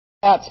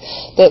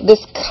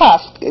this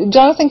cuff.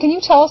 Jonathan, can you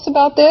tell us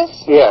about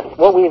this? Yes.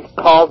 What we've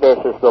called this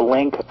is the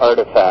Link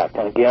artifact.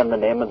 And again, the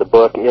name of the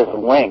book is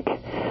Link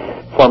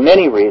for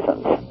many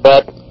reasons.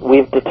 But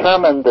we've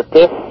determined that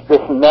this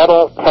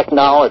metal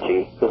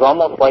technology is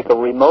almost like a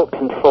remote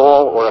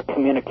control or a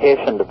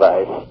communication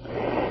device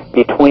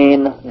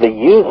between the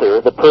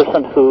user, the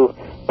person who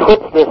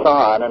puts this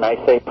on, and I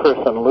say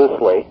person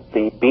loosely,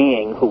 the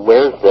being who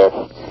wears this,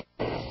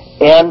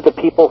 and the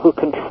people who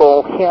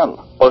control him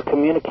or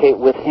communicate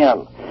with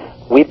him.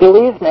 We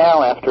believe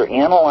now, after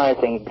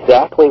analyzing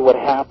exactly what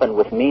happened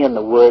with me in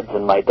the woods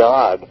and my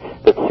dog,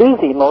 that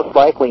Susie most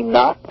likely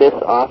knocked this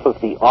off of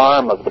the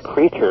arm of the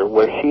creature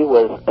where she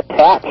was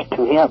attached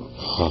to him.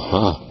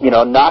 You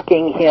know,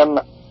 knocking him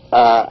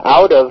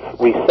out of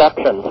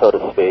reception, so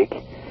to speak.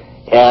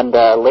 And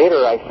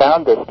later I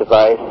found this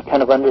device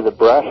kind of under the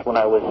brush when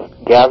I was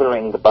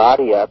gathering the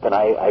body up, and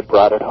I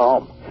brought it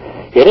home.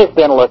 It has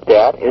been looked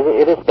at,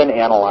 it has been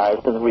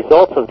analyzed, and the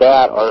results of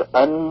that are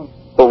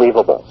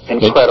unbelievable,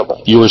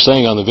 incredible. You were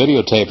saying on the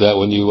videotape that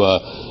when you,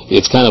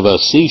 it's kind of a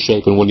C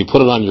shape, and when you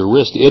put it on your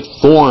wrist, it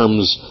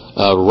forms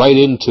right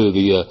into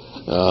the,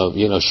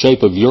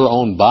 shape of your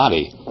own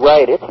body.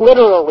 Right. It's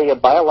literally a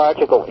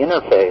biological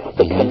interface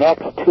that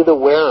connects to the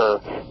wearer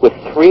with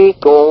 3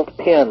 gold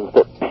pins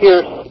that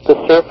pierce the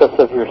surface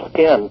of your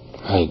skin.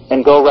 Right.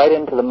 And go right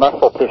into the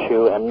muscle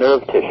tissue and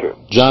nerve tissue.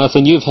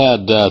 Jonathan, you've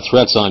had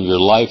threats on your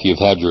life. You've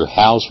had your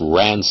house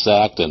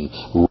ransacked and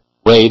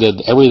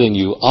raided. Everything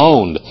you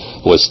owned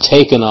was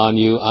taken on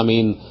you. I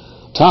mean,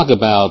 talk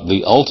about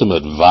the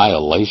ultimate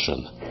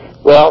violation.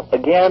 Well,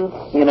 again,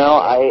 you know,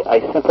 I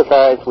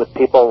sympathize with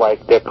people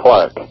like Dick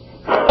Clark.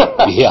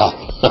 Yeah.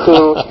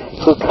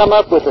 who come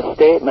up with a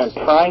statement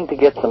trying to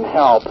get some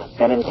help,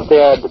 and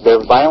instead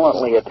they're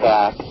violently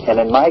attacked. And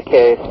in my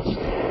case,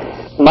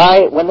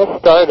 when this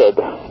started,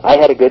 I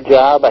had a good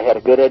job, I had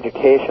a good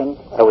education,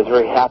 I was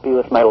very happy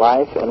with my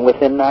life, and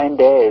within 9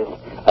 days,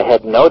 I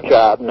had no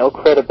job, no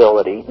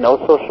credibility, no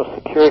Social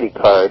Security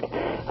card.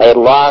 I had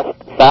lost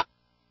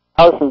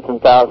thousands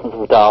and thousands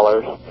of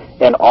dollars,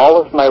 and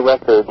all of my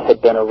records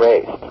had been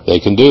erased. They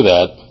can do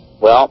that.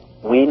 Well,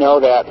 we know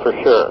that for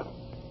sure.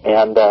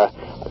 And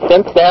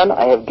since then,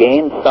 I have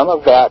gained some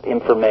of that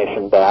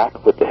information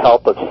back with the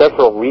help of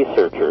several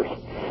researchers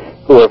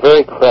who are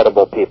very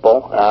credible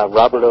people.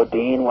 Robert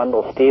O'Dean,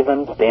 Wendell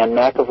Stevens, Dan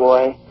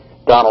McAvoy,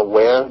 Donald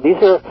Ware.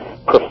 These are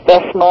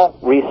professional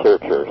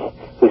researchers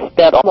who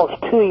spent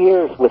almost 2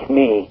 years with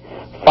me,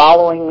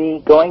 following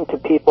me, going to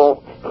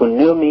people who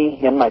knew me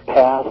in my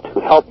past, who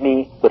helped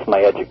me with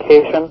my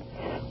education,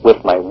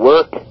 with my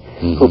work,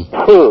 who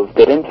proved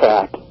that, in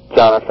fact,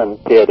 Jonathan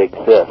did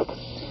exist,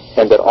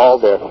 and that all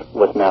this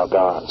was now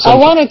gone. I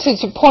wanted to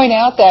point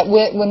out that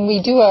when we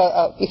do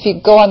if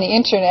you go on the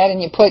internet and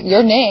you put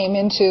your name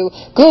into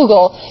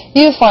Google,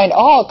 you find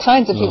all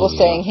kinds of people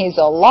saying he's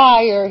a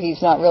liar,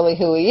 he's not really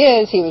who he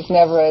is, he was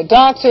never a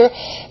doctor.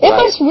 It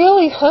must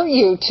really hurt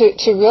you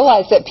to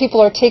realize that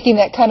people are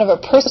taking that kind of a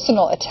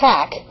personal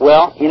attack.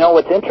 Well, you know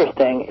what's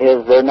interesting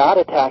is they're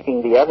not attacking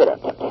the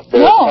evidence.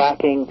 They're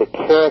attacking the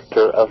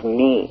character of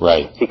me.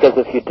 Right. Because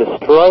if you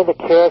destroy the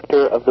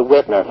character of the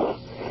witness,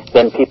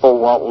 then people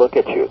won't look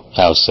at you.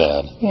 How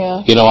sad.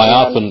 Yeah. You know, I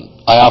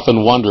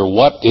often wonder,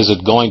 what is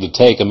it going to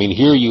take? I mean,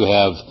 here you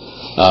have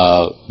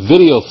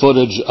video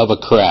footage of a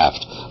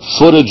craft,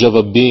 footage of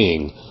a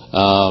being,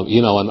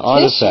 an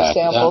artifact.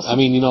 I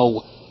mean,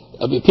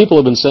 people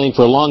have been saying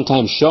for a long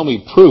time, show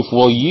me proof.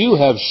 Well, you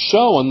have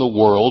shown the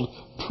world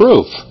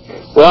proof.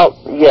 Well,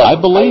 yeah, I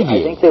believe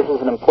you. I think this is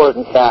an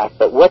important fact,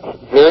 but what's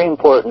very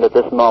important at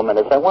this moment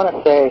is I want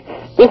to say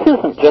this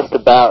isn't just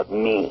about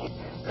me.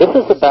 This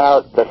is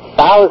about the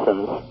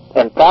thousands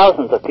and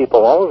thousands of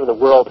people all over the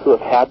world who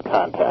have had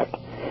contact,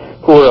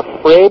 who are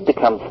afraid to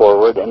come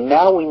forward, and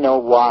now we know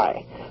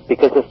why.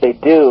 Because if they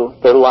do,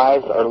 their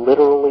lives are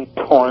literally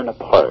torn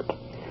apart.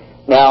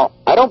 Now,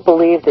 I don't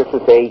believe this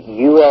is a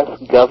U.S.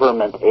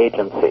 government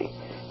agency.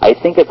 I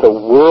think it's a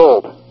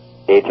world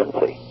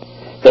agency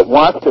that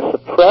wants to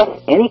suppress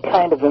any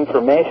kind of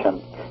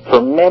information for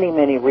many,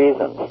 many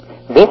reasons.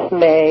 This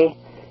may,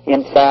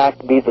 in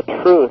fact, be the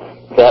truth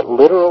that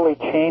literally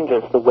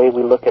changes the way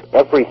we look at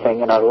everything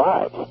in our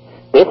lives.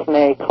 This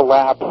may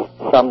collapse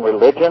some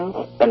religions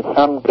and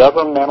some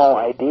governmental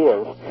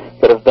ideas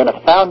that have been a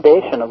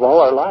foundation of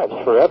all our lives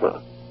forever.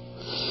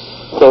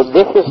 So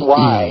this is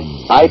why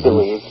I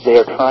believe they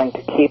are trying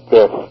to keep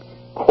this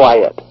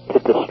quiet, to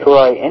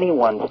destroy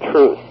anyone's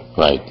truth.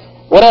 Right.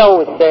 What I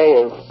always say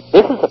is,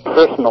 this is a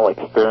personal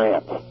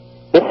experience.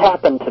 This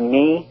happened to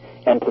me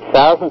and to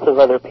thousands of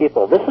other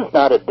people. This is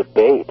not a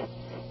debate.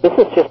 This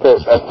is just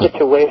a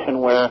situation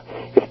where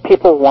if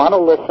people want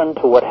to listen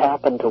to what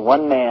happened to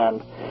one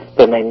man,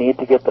 then they need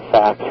to get the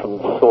facts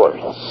from the source.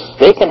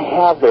 They can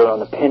have their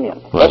own opinion.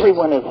 Right.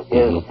 Everyone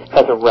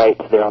has a right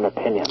to their own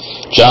opinion.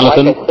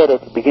 Jonathan? Like I said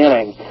at the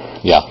beginning,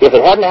 if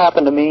it hadn't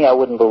happened to me, I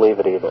wouldn't believe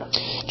it either.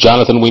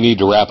 Jonathan, we need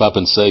to wrap up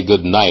and say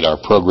good night. Our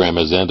program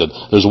has ended.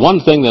 There's one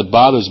thing that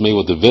bothers me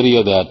with the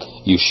video that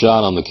you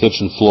shot on the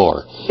kitchen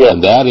floor,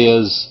 and that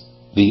is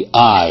the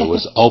eye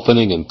was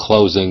opening and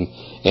closing,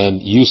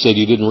 and you said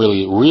you didn't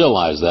really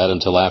realize that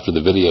until after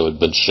the video had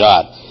been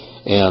shot,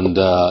 and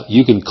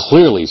you can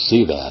clearly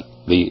see that.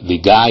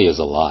 The guy is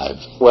alive.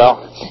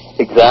 Well,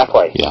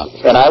 exactly. Yeah.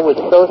 And I was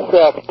so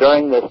sick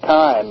during this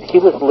time, he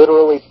was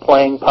literally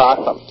playing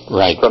possum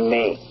from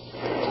me.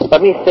 Let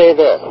me say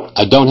this.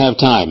 I don't have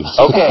time.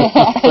 Okay.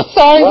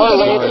 Sorry.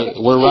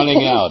 We're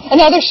running out.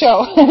 Another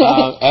show.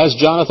 As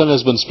Jonathan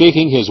has been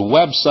speaking, his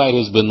website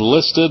has been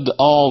listed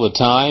all the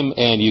time,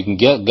 and you can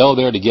go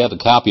there to get a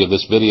copy of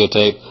this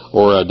videotape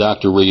or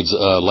Dr. Reed's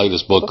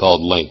latest book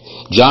called Link.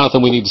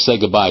 Jonathan, we need to say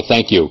goodbye.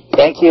 Thank you.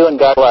 Thank you, and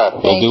God bless.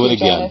 We'll do it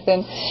again.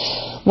 Jonathan.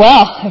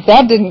 Well, if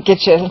that didn't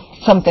get you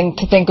something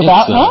to think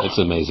about, It's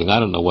amazing. I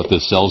don't know what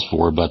this sells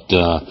for, but...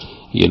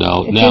 you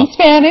know, it's in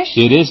Spanish.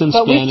 It is in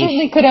but Spanish. But we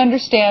certainly could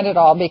understand it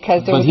all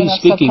because there was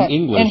enough But he's speaking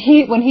English and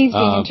when he's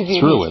being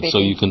interviewed, through it, so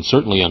you can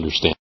certainly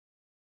understand.